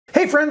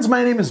friends,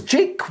 my name is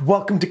Jake.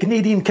 Welcome to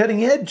Canadian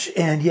Cutting Edge.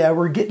 And yeah,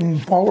 we're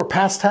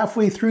past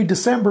halfway through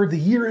December. The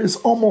year is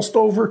almost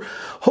over.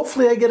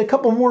 Hopefully I get a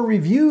couple more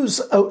reviews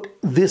out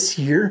this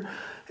year.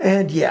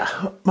 And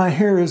yeah, my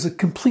hair is a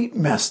complete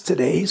mess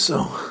today,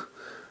 so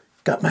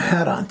got my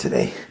hat on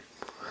today.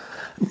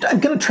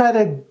 I'm going to try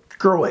to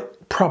grow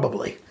it,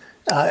 probably.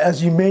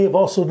 As you may have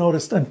also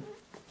noticed, I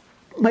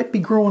might be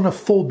growing a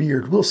full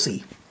beard. We'll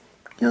see.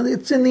 You know,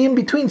 it's in the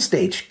in-between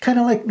stage, kind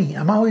of like me.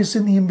 I'm always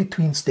in the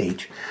in-between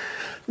stage.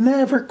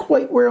 Never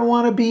quite where I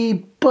want to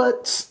be,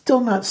 but still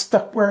not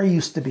stuck where I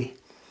used to be.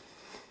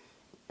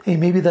 Hey,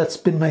 maybe that's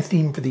been my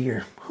theme for the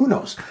year. Who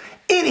knows?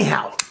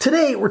 Anyhow,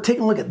 today we're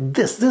taking a look at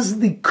this. This is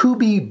the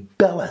Kubey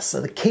BELUS,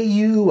 the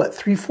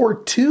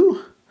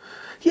KU342?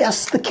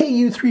 Yes, the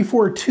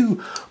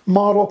KU342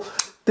 model.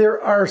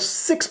 There are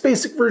 6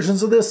 basic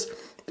versions of this.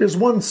 There's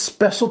one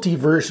specialty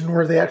version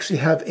where they actually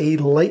have a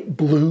light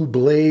blue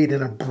blade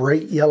and a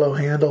bright yellow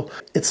handle.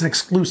 It's an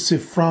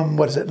exclusive from,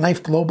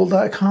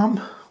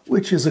 knifeglobal.com,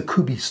 which is a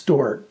Kubey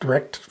store,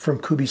 direct from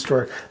Kubey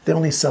store. They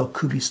only sell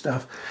Kubey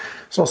stuff.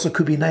 It's also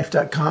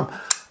kubeyknife.com.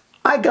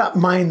 I got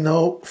mine,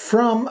 though,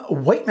 from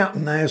White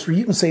Mountain Knives, where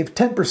you can save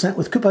 10%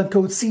 with coupon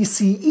code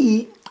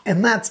CCE,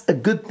 and that's a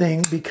good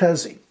thing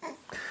because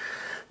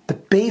the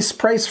base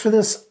price for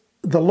this,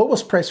 the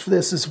lowest price for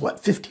this is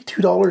what,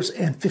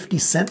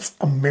 $52.50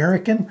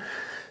 American,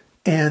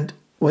 and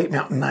White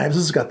Mountain Knives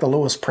has got the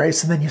lowest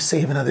price, and then you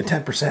save another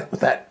 10%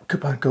 with that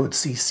coupon code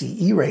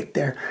CCE right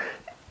there.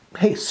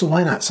 Hey, so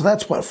why not? So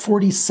that's what,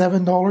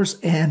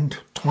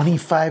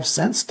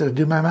 $47.25 to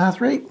do my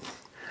math right,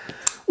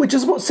 which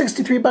is about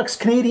 63 bucks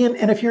Canadian.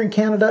 And if you're in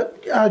Canada,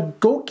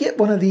 go get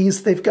one of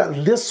these. They've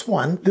got this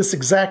one, this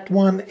exact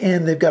one,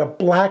 and they've got a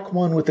black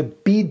one with a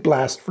bead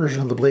blast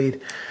version of the blade.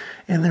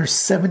 And they're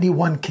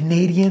 71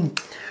 Canadian.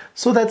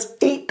 So that's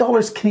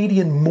 $8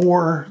 Canadian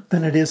more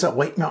than it is at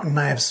White Mountain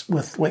Knives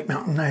with White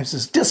Mountain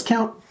Knives'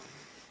 discount.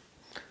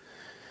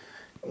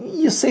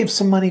 You save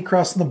some money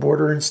crossing the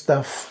border and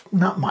stuff.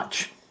 Not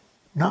much.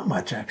 Not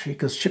much, actually,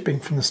 because shipping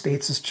from the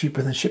States is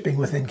cheaper than shipping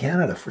within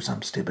Canada for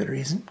some stupid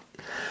reason.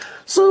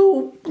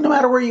 So no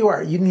matter where you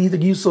are, you can either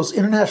use those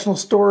international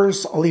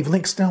stores. I'll leave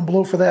links down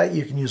below for that.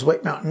 You can use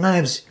White Mountain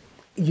Knives.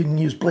 You can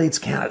use Blades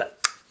Canada.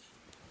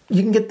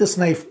 You can get this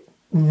knife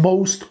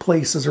most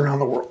places around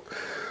the world.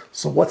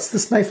 So what's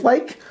this knife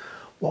like?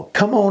 Well,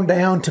 come on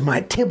down to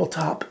my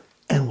tabletop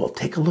and we'll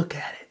take a look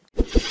at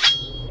it.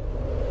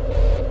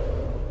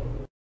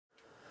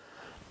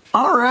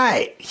 All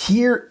right,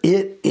 here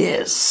it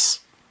is.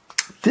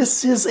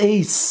 This is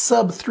a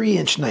sub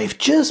 3-inch knife,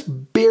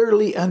 just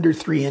barely under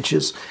 3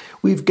 inches.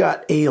 We've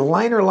got a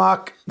liner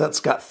lock that's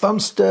got thumb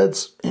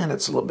studs, and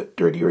it's a little bit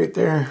dirty right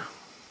there.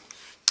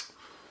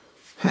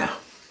 Huh.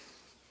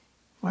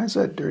 Why is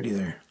that dirty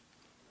there?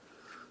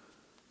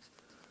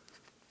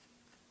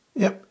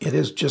 Yep, it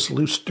is just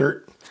loose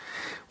dirt.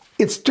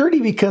 It's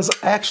dirty because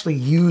I actually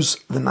use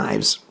the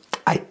knives.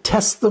 I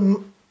test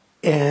them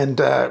and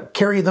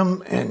carry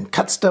them and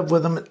cut stuff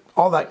with them,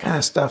 all that kind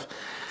of stuff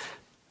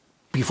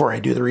before I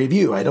do the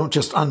review. I don't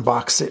just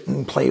unbox it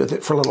and play with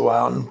it for a little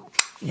while and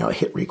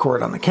hit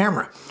record on the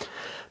camera.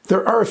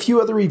 There are a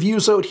few other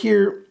reviews out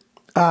here.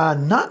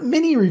 Not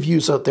many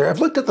reviews out there.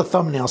 I've looked at the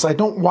thumbnails. I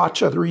don't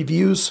watch other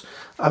reviews.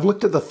 I've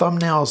looked at the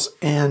thumbnails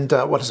and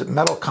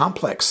Metal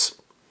Complex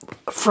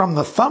from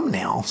the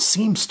thumbnail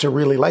seems to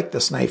really like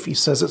this knife. He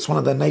says it's one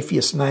of the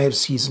knifiest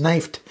knives he's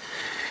knifed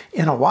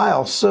in a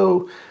while.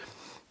 So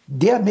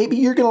yeah, maybe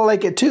you're going to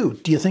like it too.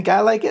 Do you think I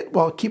like it?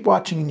 Well, keep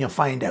watching and you'll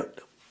find out.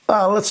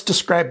 Let's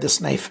describe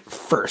this knife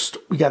first.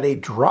 We got a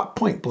drop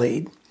point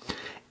blade,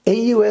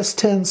 AUS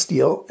 10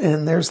 steel,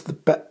 and there's the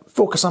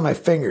focus on my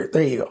finger.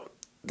 There you go.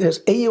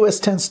 There's AUS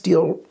 10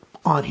 steel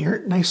on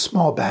here. Nice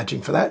small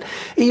badging for that.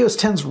 AUS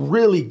 10's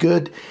really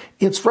good.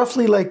 It's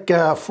roughly like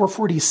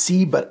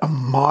 440C, but a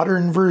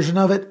modern version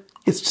of it.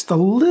 It's just a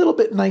little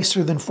bit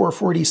nicer than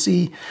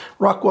 440C.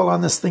 Rockwell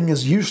on this thing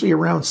is usually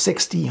around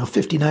 60,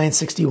 59,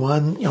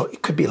 61.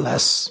 It could be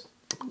less.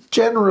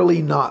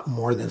 Generally not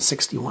more than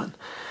 61.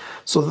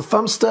 So the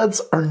thumb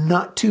studs are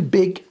not too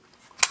big.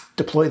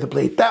 Deploy the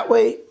blade that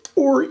way,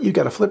 or you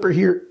got a flipper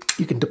here.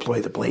 You can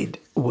deploy the blade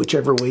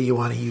whichever way you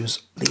want to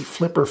use the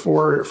flipper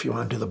for. If you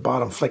want to do the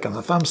bottom flick on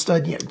the thumb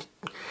stud, yeah.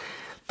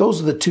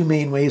 Those are the 2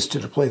 main ways to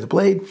deploy the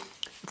blade.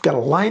 You've got a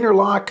liner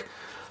lock,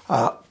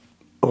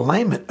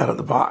 alignment out of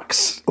the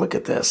box. Look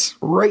at this,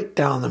 right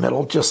down the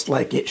middle, just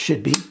like it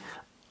should be.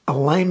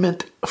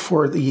 Alignment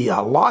for the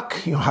lock,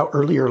 how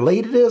early or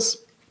late it is.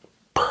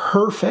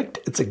 Perfect.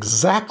 It's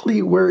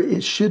exactly where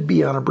it should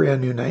be on a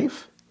brand new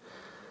knife,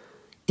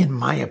 in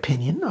my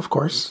opinion, of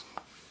course.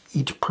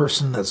 Each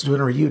person that's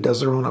doing a review does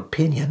their own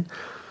opinion.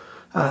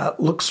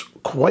 Looks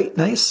quite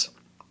nice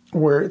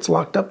where it's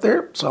locked up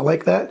there, so I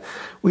like that.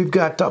 We've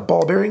got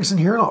ball bearings in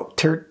here. I'll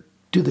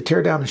do the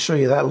teardown and show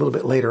you that a little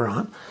bit later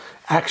on.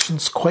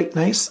 Action's quite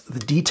nice. The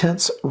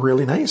detent's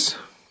really nice.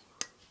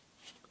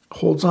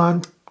 Holds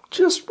on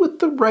just with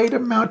the right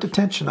amount of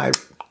tension.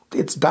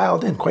 It's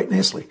dialed in quite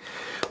nicely.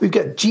 We've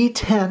got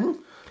G10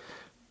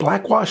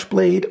 black wash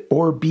blade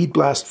or bead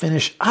blast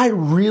finish. I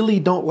really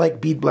don't like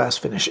bead blast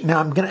finish.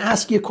 Now I'm going to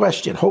ask you a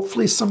question.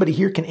 Hopefully somebody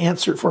here can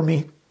answer it for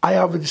me. I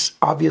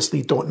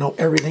obviously don't know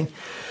everything.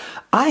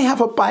 I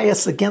have a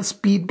bias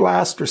against bead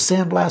blast or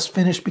sandblast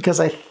finish because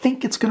I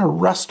think it's going to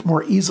rust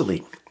more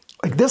easily.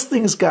 Like this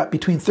thing's got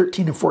between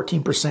 13 and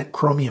 14%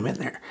 chromium in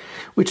there,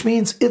 which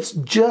means it's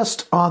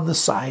just on the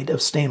side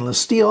of stainless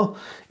steel.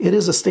 It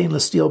is a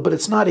stainless steel, but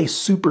it's not a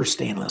super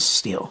stainless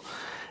steel.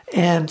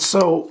 And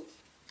so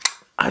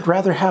I'd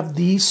rather have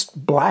these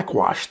black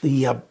wash,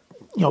 the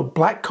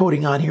black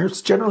coating on here.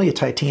 It's generally a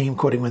titanium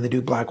coating when they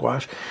do black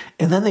wash.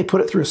 And then they put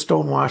it through a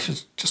stone wash.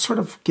 It just sort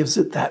of gives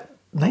it that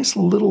nice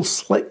little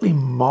slightly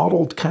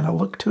mottled kind of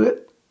look to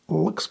it.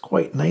 Looks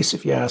quite nice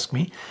if you ask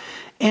me.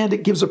 And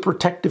it gives a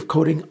protective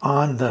coating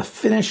on the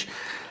finish.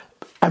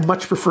 I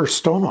much prefer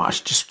stone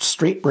wash, just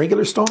straight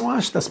regular stone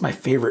wash. That's my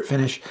favorite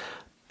finish.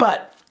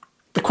 But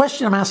the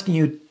question I'm asking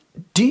you,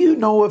 do you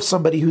know of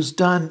somebody who's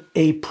done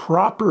a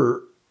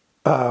proper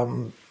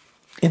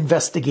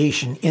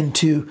investigation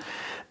into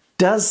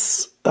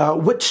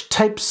which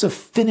types of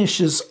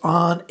finishes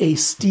on a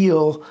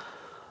steel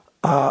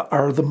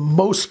are the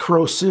most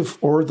corrosive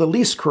or the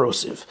least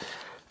corrosive?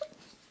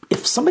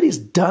 If somebody's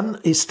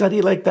done a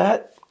study like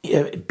that,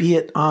 be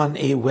it on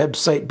a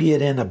website, be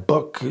it in a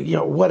book,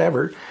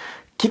 whatever,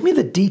 give me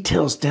the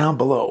details down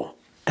below.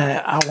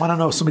 I want to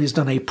know if somebody's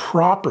done a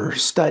proper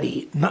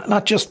study,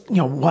 not just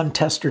one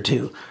test or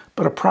two,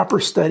 but a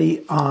proper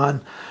study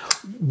on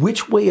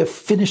which way of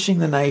finishing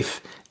the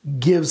knife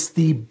gives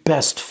the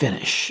best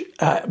finish,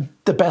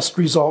 the best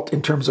result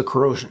in terms of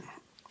corrosion.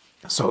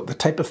 So the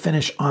type of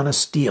finish on a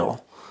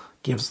steel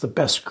gives the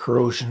best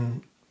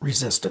corrosion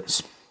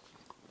resistance,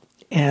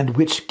 and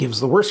which gives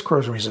the worst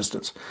corrosion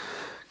resistance.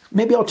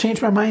 Maybe I'll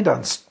change my mind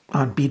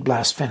on bead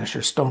blast finish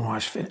or stone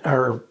wash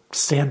or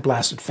sand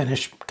blasted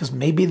finish, because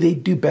maybe they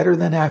do better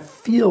than I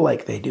feel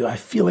like they do. I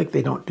feel like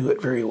they don't do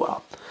it very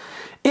well.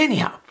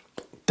 Anyhow,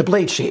 the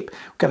blade shape.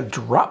 We've got a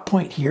drop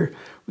point here.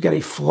 We've got a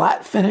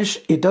flat finish.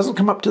 It doesn't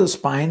come up to the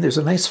spine. There's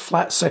a nice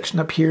flat section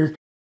up here.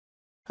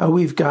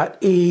 We've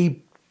got a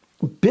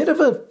bit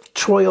of a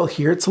choil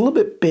here. It's a little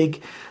bit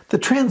big. The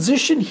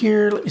transition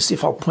here, let me see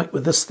if I'll point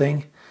with this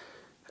thing.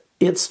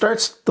 It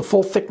starts the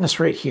full thickness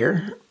right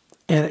here,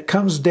 and it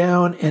comes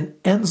down and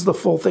ends the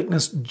full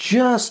thickness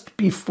just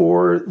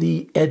before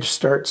the edge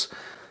starts.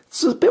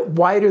 It's a bit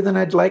wider than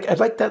I'd like. I'd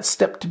like that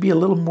step to be a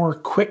little more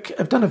quick.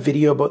 I've done a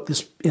video about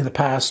this in the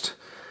past.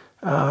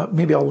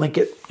 Maybe I'll link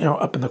it,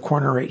 up in the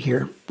corner right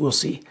here. We'll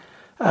see.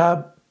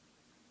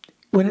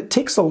 When it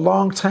takes a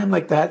long time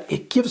like that,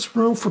 it gives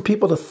room for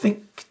people to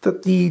think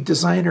that the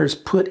designer has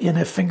put in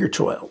a finger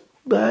choil.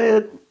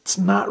 But it's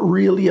not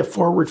really a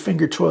forward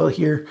finger choil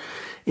here.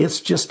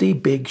 It's just a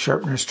big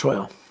sharpener's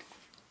choil.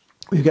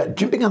 We've got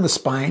jimping on the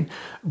spine.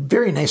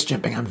 Very nice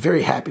jimping. I'm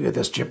very happy with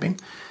this jimping.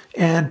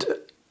 And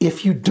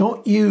if you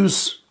don't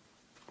use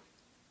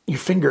your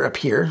finger up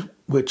here,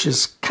 which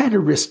is kind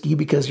of risky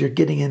because you're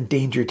getting in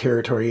danger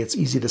territory, it's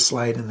easy to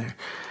slide in there.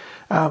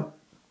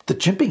 The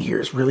jimping here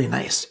is really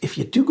nice. If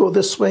you do go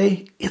this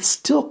way, it's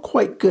still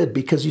quite good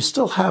because you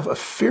still have a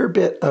fair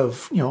bit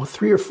of,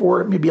 3 or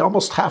 4, maybe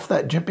almost half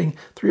that jimping,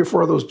 3 or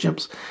 4 of those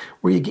jimps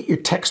where you get your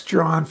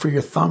texture on for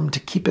your thumb to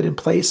keep it in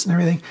place and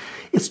everything.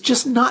 It's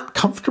just not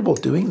comfortable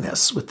doing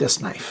this with this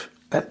knife,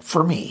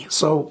 for me.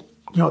 So,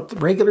 the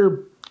regular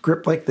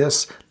grip like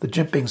this, the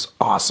jimping's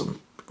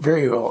awesome.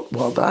 Very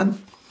well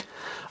done.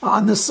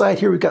 On this side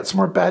here, we've got some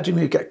more badging.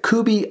 We've got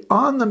Kubey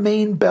on the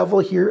main bevel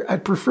here.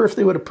 I'd prefer if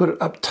they would have put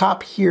it up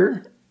top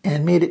here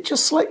and made it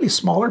just slightly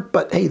smaller.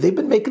 But hey, they've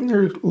been making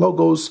their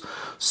logos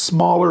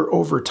smaller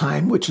over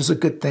time, which is a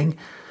good thing.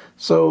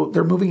 So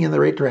they're moving in the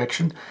right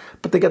direction.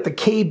 But they got the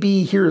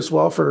KB here as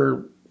well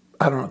for,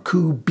 I don't know,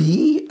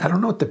 Kubey? I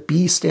don't know what the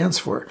B stands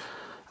for.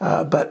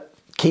 But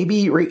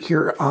KB right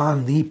here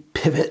on the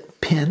pivot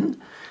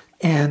pin,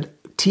 and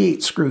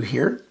T8 screw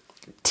here.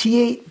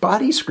 T8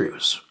 body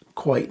screws.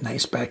 Quite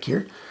nice back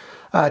here.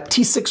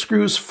 T6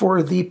 screws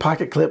for the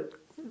pocket clip.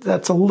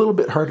 That's a little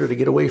bit harder to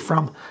get away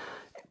from.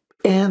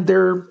 And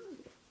they're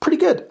pretty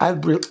good. I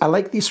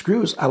like these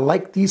screws. I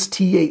like these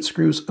T8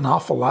 screws an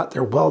awful lot.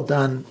 They're well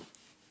done,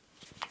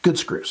 good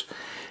screws.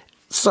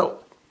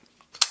 So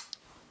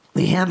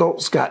the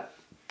handle's got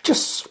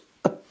just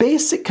a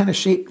basic kind of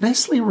shape,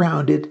 nicely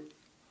rounded,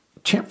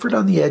 chamfered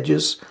on the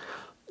edges,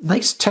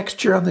 nice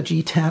texture on the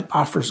G10,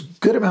 offers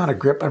good amount of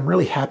grip. I'm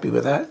really happy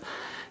with that.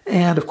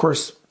 And of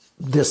course,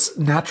 this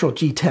natural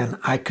G10,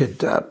 I could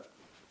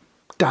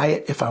dye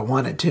it if I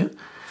wanted to.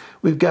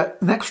 We've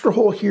got an extra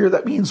hole here.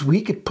 That means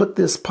we could put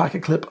this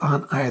pocket clip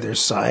on either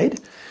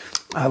side.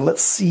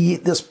 Let's see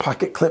this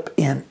pocket clip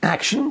in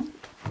action.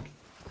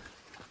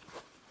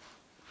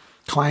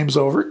 Climbs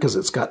over because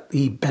it's got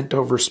the bent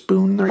over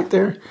spoon right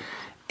there,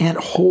 and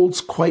it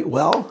holds quite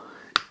well.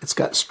 It's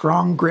got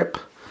strong grip,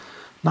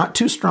 not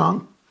too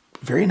strong,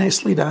 very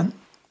nicely done.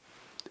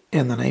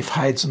 And the knife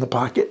hides in the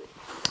pocket.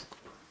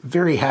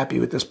 Very happy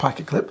with this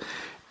pocket clip.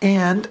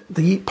 And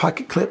the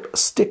pocket clip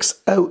sticks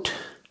out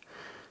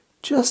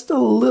just a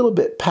little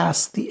bit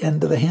past the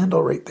end of the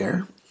handle right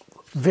there.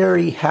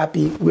 very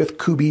happy with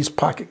Kubey's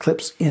pocket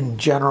clips in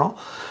general.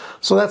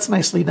 So that's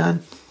nicely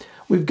done.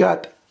 We've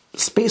got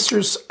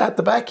spacers at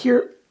the back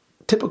here,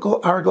 typical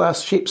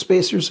hourglass shaped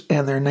spacers,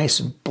 and they're nice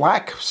and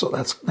black, so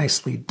that's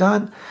nicely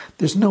done.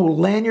 There's no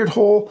lanyard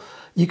hole.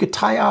 You could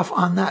tie off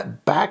on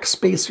that back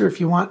spacer if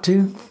you want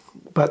to,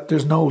 but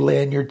there's no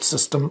lanyard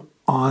system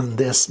on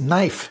this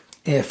knife.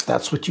 If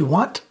that's what you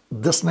want,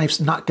 this knife's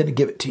not going to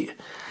give it to you.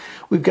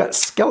 We've got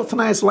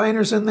skeletonized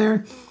liners in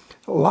there.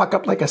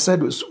 Lockup, like I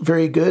said, was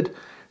very good.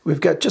 We've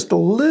got just a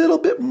little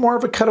bit more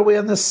of a cutaway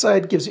on this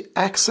side, gives you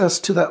access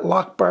to that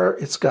lock bar.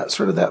 It's got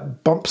sort of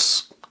that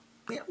bumps,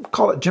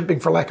 call it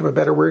jimping for lack of a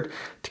better word,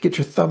 to get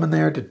your thumb in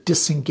there to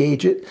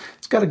disengage it.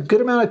 It's got a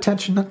good amount of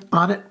tension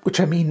on it, which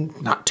I mean,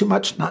 not too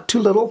much, not too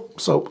little,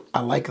 so I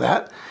like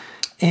that.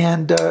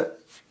 And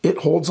it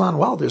holds on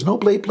well. There's no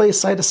blade play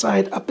side to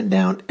side, up and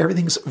down.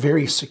 Everything's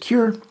very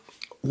secure.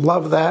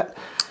 Love that.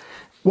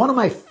 One of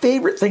my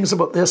favorite things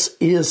about this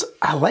is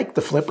I like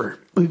the flipper.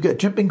 We've got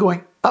jimping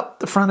going up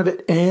the front of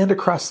it and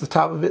across the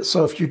top of it.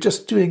 So if you're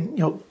just doing,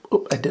 oh,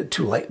 I did it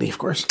too lightly, of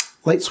course.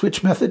 Light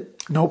switch method,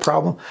 no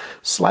problem.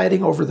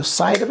 Sliding over the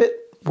side of it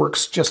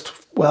works just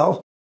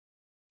well.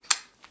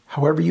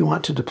 However you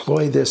want to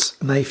deploy this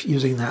knife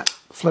using that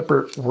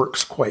flipper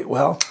works quite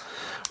well.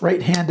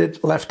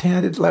 Right-handed,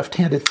 left-handed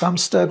thumb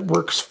stud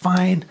works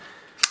fine.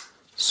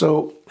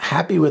 So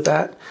happy with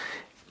that.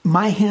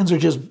 My hands are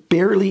just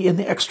barely in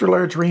the extra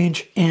large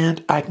range,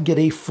 and I can get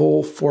a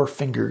full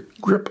 4-finger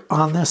grip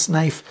on this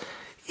knife.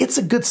 It's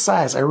a good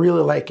size. I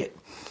really like it.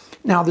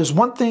 Now, there's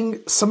one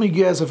thing some of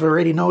you guys have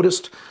already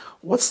noticed.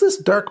 What's this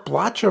dark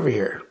blotch over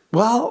here?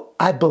 Well,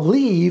 I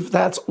believe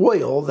that's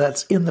oil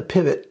that's in the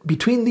pivot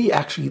between the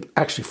actually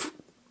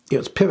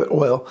it's pivot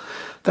oil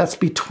that's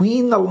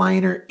between the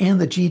liner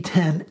and the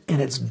G10,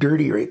 and it's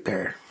dirty right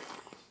there.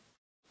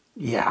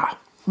 Yeah.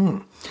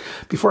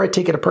 Before I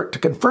take it apart to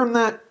confirm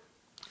that,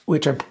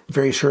 which I'm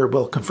very sure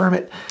will confirm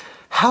it,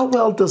 how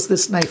well does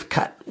this knife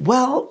cut?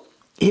 Well,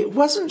 it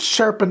wasn't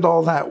sharpened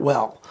all that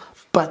well,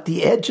 but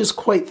the edge is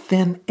quite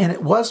thin, and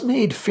it was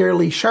made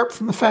fairly sharp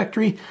from the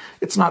factory.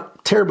 It's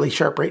not terribly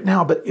sharp right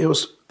now, but it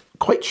was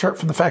quite sharp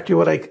from the factory.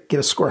 What I get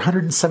a score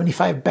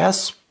 175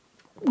 best,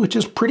 which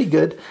is pretty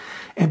good,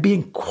 and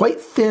being quite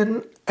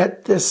thin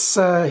at this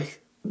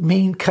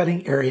main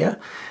cutting area,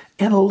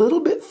 and a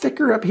little bit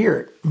thicker up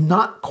here.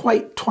 Not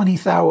quite 20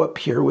 thou up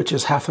here, which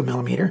is 0.5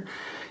 millimeter.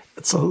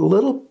 It's a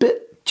little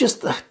bit,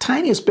 just the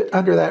tiniest bit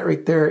under that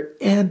right there,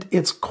 and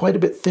it's quite a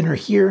bit thinner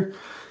here,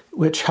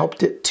 which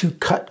helped it to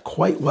cut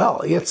quite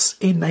well. It's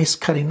a nice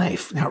cutting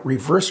knife. Now,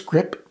 reverse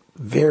grip,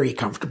 very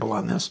comfortable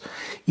on this.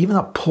 Even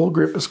a pull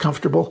grip is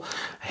comfortable.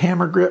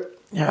 Hammer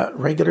grip,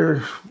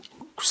 regular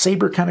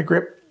saber kind of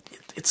grip.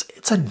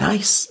 It's a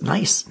nice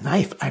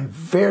knife. I'm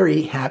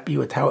very happy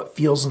with how it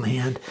feels in the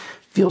hand.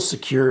 Feels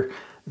secure,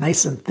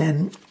 nice and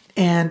thin.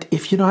 And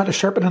if you know how to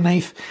sharpen a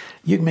knife,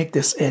 you can make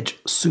this edge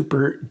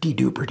super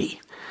de-duper-dee.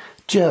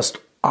 Just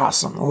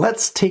awesome.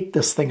 Let's take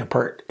this thing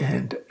apart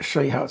and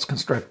show you how it's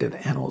constructed,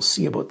 and we'll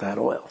see about that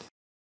oil.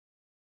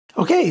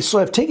 Okay, so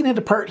I've taken it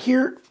apart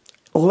here.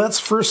 Let's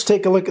first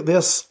take a look at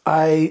this.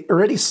 I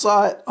already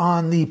saw it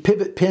on the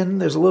pivot pin.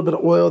 There's a little bit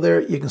of oil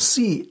there. You can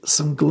see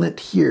some glint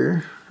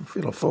here. If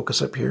it'll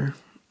focus up here.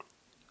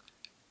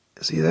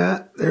 See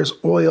that? There's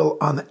oil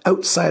on the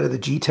outside of the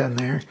G10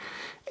 there.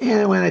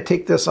 And when I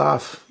take this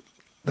off,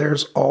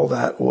 there's all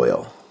that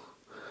oil.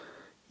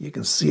 You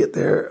can see it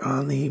there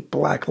on the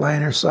black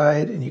liner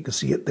side, and you can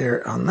see it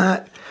there on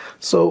that.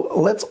 So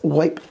let's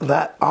wipe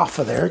that off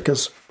of there,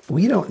 because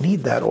we don't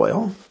need that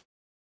oil.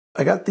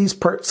 I got these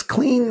parts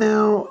clean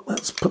now.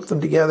 Let's put them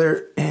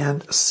together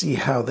and see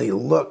how they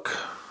look.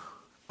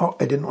 Oh,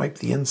 I didn't wipe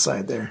the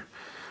inside there.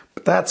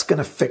 But that's going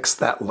to fix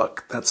that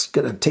look. That's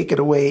going to take it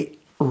away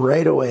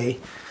right away.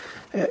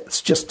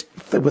 It's just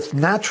with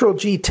natural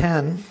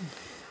G10,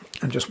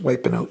 I'm just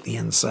wiping out the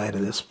inside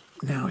of this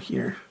now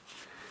here.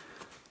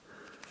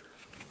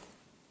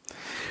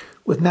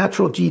 With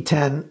natural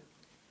G10,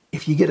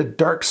 if you get a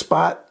dark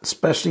spot,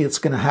 especially it's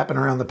going to happen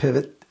around the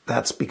pivot,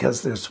 that's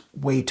because there's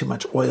way too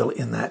much oil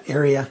in that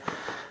area.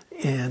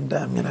 And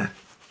I'm going to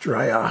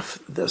dry off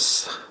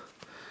this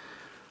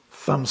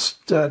thumb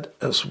stud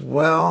as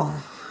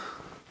well.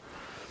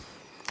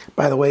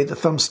 By the way, the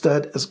thumb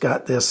stud has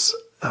got this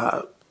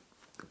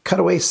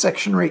cutaway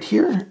section right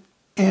here,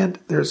 and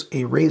there's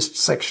a raised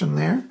section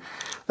there.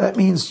 That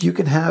means you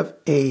can have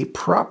a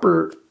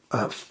proper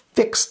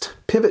fixed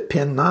pivot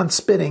pin,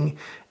 non-spinning,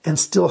 and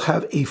still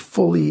have a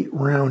fully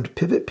round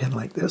pivot pin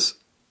like this,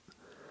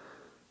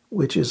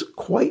 which is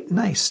quite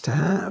nice to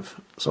have.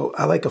 So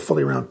I like a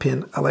fully round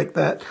pin. I like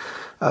that.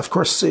 Of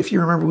course, if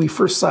you remember, we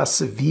first saw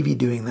Civivi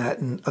doing that,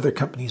 and other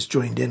companies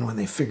joined in when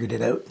they figured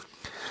it out.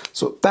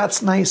 So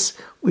that's nice.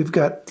 We've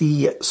got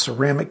the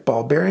ceramic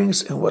ball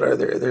bearings, and what are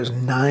there? There's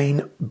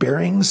 9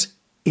 bearings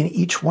in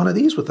each one of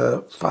these with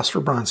a phosphor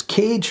bronze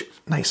cage.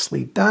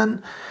 Nicely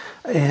done.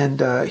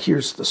 And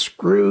here's the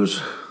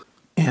screws,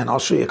 and I'll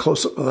show you a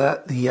close-up of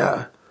that.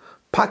 The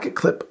pocket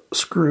clip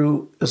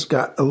screw has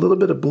got a little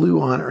bit of blue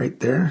on it right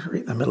there,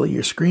 right in the middle of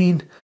your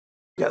screen.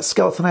 Got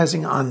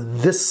skeletonizing on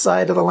this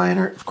side of the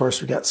liner. Of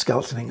course, we got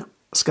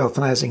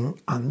skeletonizing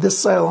on this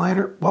side of the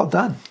liner. Well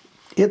done.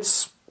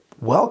 It's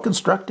well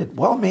constructed,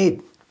 well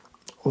made.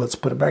 Let's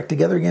put it back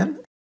together again.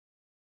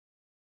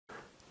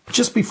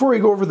 Just before we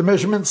go over the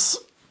measurements,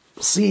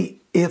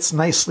 see, it's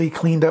nicely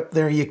cleaned up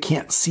there. You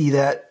can't see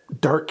that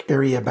dark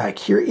area back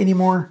here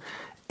anymore.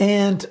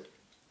 And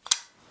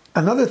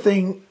another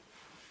thing,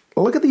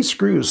 look at these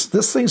screws.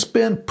 This thing's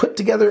been put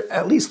together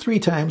at least 3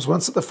 times,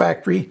 once at the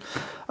factory,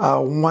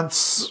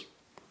 once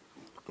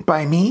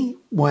by me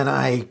when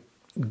I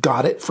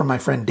got it from my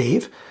friend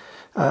Dave.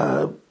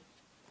 I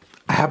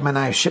have my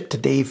knives shipped to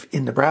Dave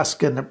in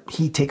Nebraska, and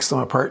he takes them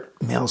apart,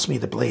 mails me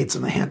the blades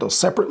and the handles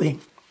separately.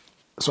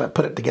 So I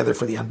put it together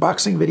for the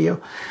unboxing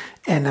video,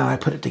 and now I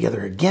put it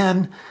together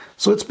again.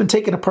 So it's been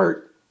taken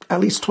apart at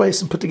least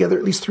twice and put together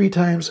at least 3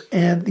 times,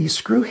 and these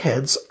screw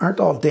heads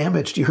aren't all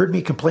damaged. You heard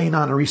me complain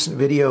on a recent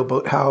video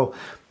about how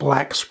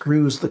black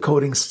screws, the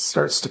coating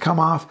starts to come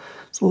off.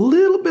 It's a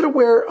little bit of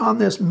wear on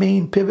this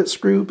main pivot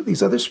screw, but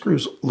these other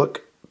screws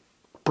look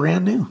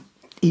brand new,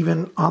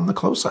 even on the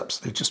close-ups.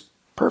 They're just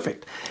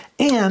perfect.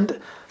 And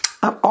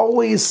I'm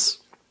always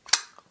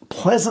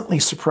pleasantly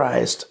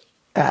surprised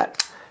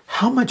at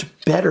how much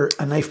better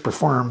a knife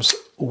performs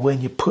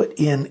when you put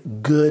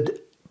in good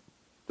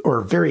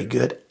or very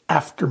good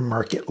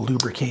aftermarket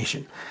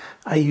lubrication.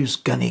 I use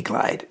Gunny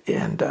Glide,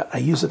 and I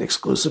use it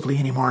exclusively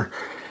anymore,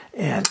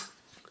 and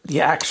the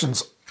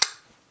action's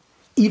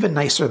even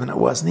nicer than it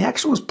was, and the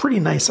action was pretty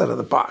nice out of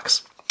the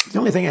box. The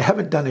only thing I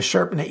haven't done is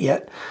sharpen it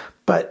yet,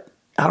 but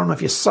I don't know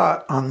if you saw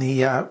it on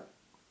the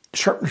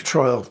sharpener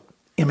choil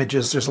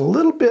images. There's a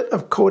little bit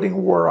of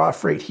coating wore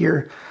off right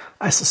here.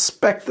 I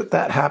suspect that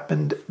that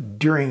happened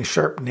during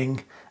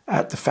sharpening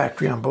at the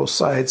factory on both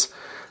sides.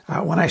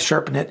 When I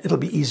sharpen it, it'll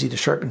be easy to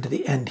sharpen to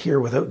the end here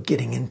without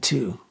getting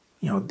into,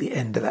 the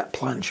end of that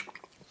plunge.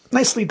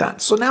 Nicely done.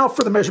 So now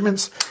for the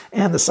measurements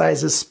and the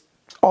sizes,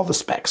 all the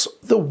specs.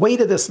 The weight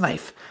of this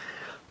knife,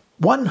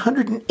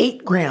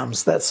 108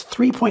 grams. That's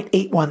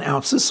 3.81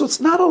 ounces. So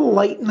it's not a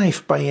light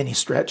knife by any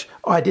stretch.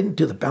 Oh, I didn't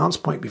do the balance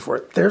point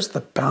before. There's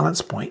the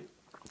balance point.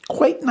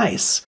 Quite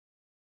nice.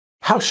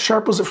 How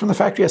sharp was it from the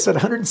factory? I said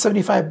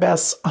 175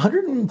 best.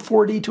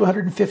 140 to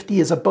 150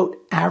 is about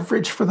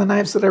average for the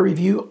knives that I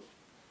review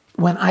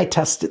when I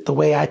test it the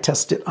way I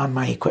test it on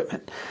my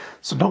equipment.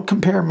 So don't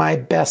compare my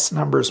best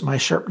numbers, my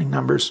sharpening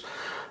numbers,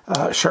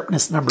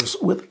 sharpness numbers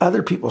with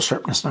other people's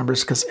sharpness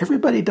numbers, because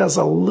everybody does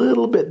a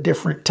little bit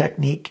different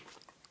technique.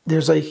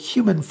 There's a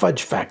human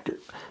fudge factor.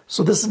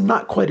 So this is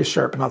not quite as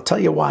sharp, and I'll tell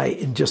you why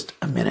in just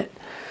a minute.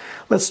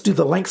 Let's do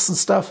the lengths and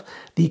stuff.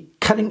 The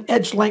cutting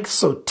edge length,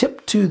 so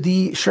tip to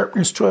the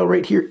sharpener's choil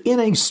right here in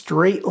a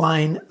straight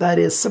line, that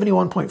is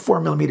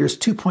 71.4 millimeters,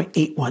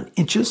 2.81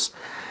 inches.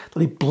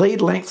 The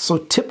blade length, so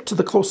tip to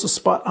the closest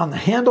spot on the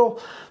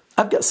handle,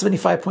 I've got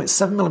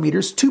 75.7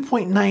 millimeters,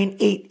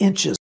 2.98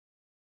 inches.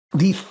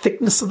 The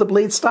thickness of the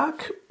blade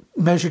stock,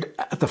 measured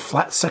at the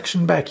flat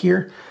section back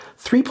here,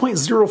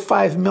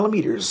 3.05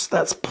 millimeters.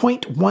 That's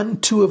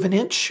 0.12 of an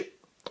inch,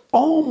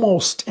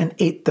 almost an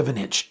eighth of an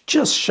inch,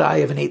 just shy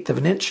of an eighth of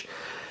an inch.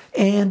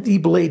 And the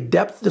blade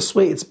depth this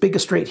way, it's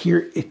biggest right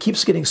here. It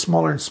keeps getting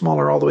smaller and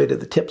smaller all the way to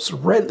the tips,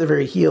 right at the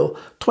very heel,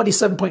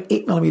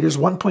 27.8 millimeters,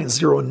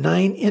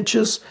 1.09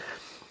 inches.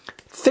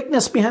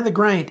 Thickness behind the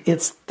grind,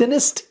 it's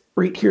thinnest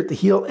right here at the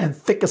heel and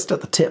thickest at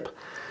the tip.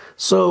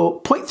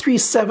 So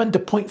 0.37 to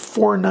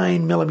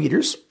 0.49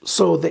 millimeters.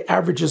 So the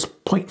average is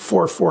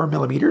 0.44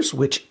 millimeters,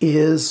 which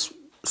is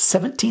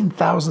 17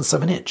 thousandths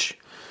of an inch.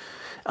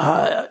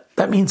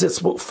 That means it's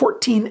about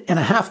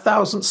 14.5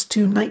 thousandths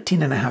to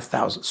 19.5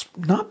 thousandths.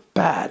 Not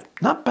bad.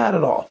 Not bad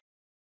at all.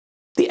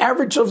 The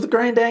average of the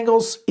grind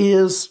angles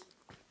is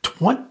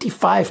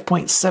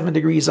 25.7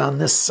 degrees on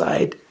this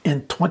side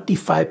and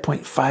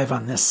 25.5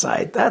 on this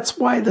side. That's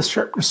why the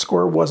sharpness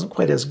score wasn't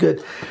quite as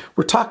good.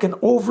 We're talking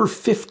over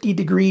 50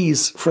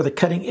 degrees for the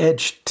cutting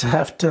edge to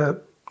have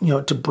to,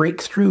 to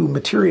break through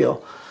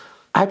material.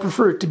 I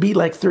prefer it to be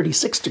like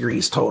 36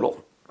 degrees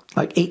total,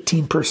 like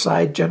 18 per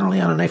side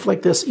generally on a knife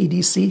like this,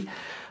 EDC.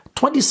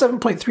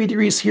 27.3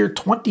 degrees here,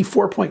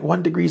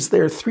 24.1 degrees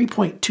there,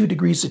 3.2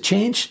 degrees of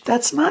change.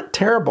 That's not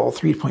terrible,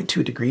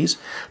 3.2 degrees.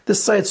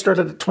 This side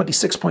started at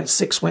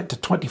 26.6, went to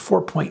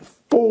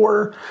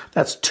 24.4.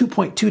 That's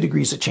 2.2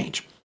 degrees of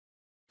change.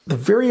 The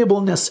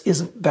variableness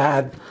isn't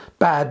bad,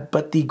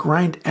 but the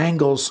grind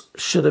angles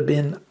should have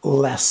been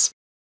less.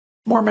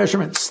 More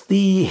measurements.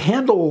 The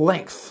handle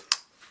length,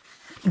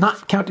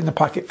 not counting the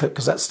pocket clip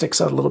because that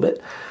sticks out a little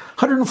bit,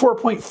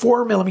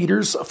 104.4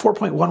 millimeters,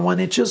 4.11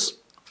 inches.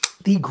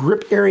 The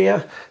grip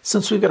area,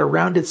 since we've got a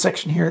rounded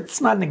section here,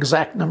 it's not an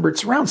exact number.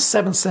 It's around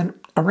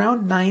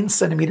 9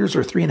 centimeters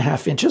or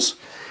 3.5 inches.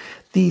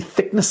 The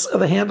thickness of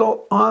the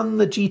handle on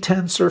the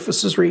G10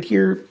 surfaces right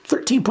here,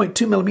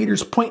 13.2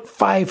 millimeters,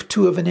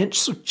 0.52 of an inch,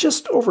 so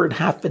just over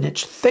 ½ an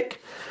inch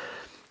thick.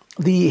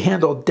 The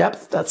handle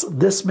depth, that's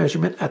this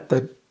measurement at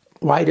the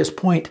widest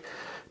point,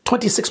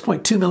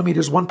 26.2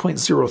 millimeters,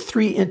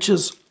 1.03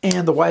 inches,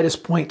 and the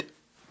widest point,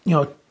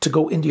 to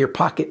go into your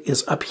pocket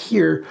is up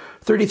here,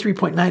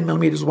 33.9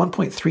 millimeters,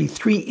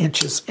 1.33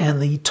 inches,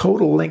 and the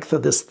total length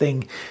of this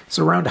thing is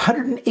around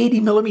 180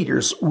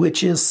 millimeters,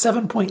 which is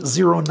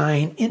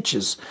 7.09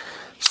 inches.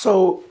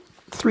 So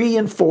 3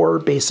 and 4,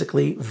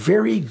 basically,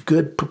 very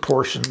good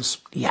proportions.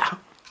 Yeah.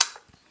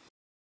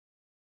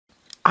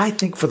 I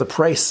think for the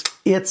price,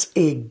 it's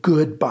a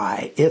good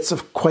buy. It's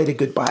quite a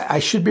good buy. I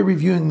should be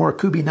reviewing more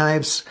Kubey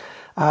knives.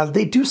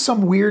 They do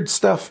some weird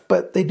stuff,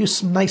 but they do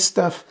some nice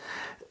stuff.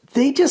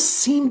 They just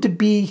seem to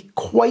be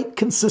quite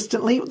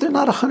consistently, they're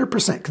not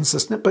 100%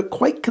 consistent, but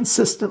quite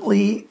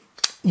consistently,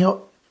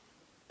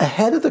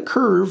 ahead of the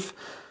curve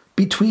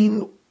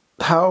between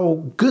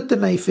how good the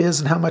knife is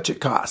and how much it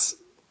costs.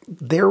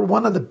 They're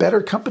one of the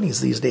better companies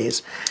these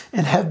days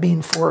and have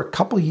been for a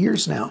couple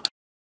years now.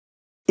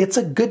 It's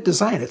a good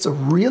design. It's a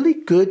really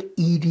good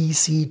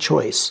EDC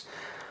choice.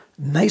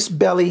 Nice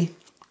belly,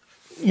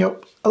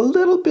 a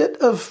little bit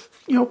of,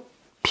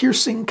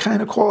 piercing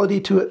kind of quality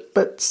to it,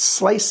 but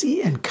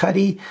slicey and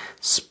cutty,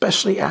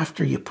 especially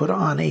after you put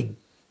on a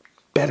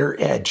better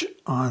edge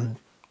on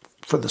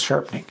for the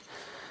sharpening.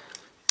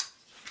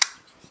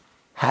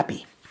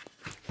 Happy.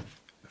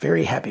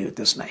 Very happy with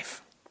this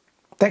knife.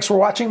 Thanks for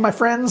watching, my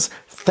friends.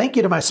 Thank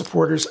you to my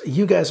supporters.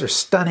 You guys are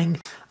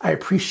stunning. I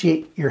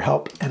appreciate your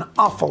help an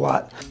awful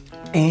lot.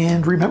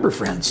 And remember,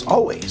 friends,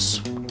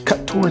 always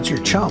cut towards your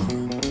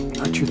chum,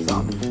 not your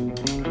thumb.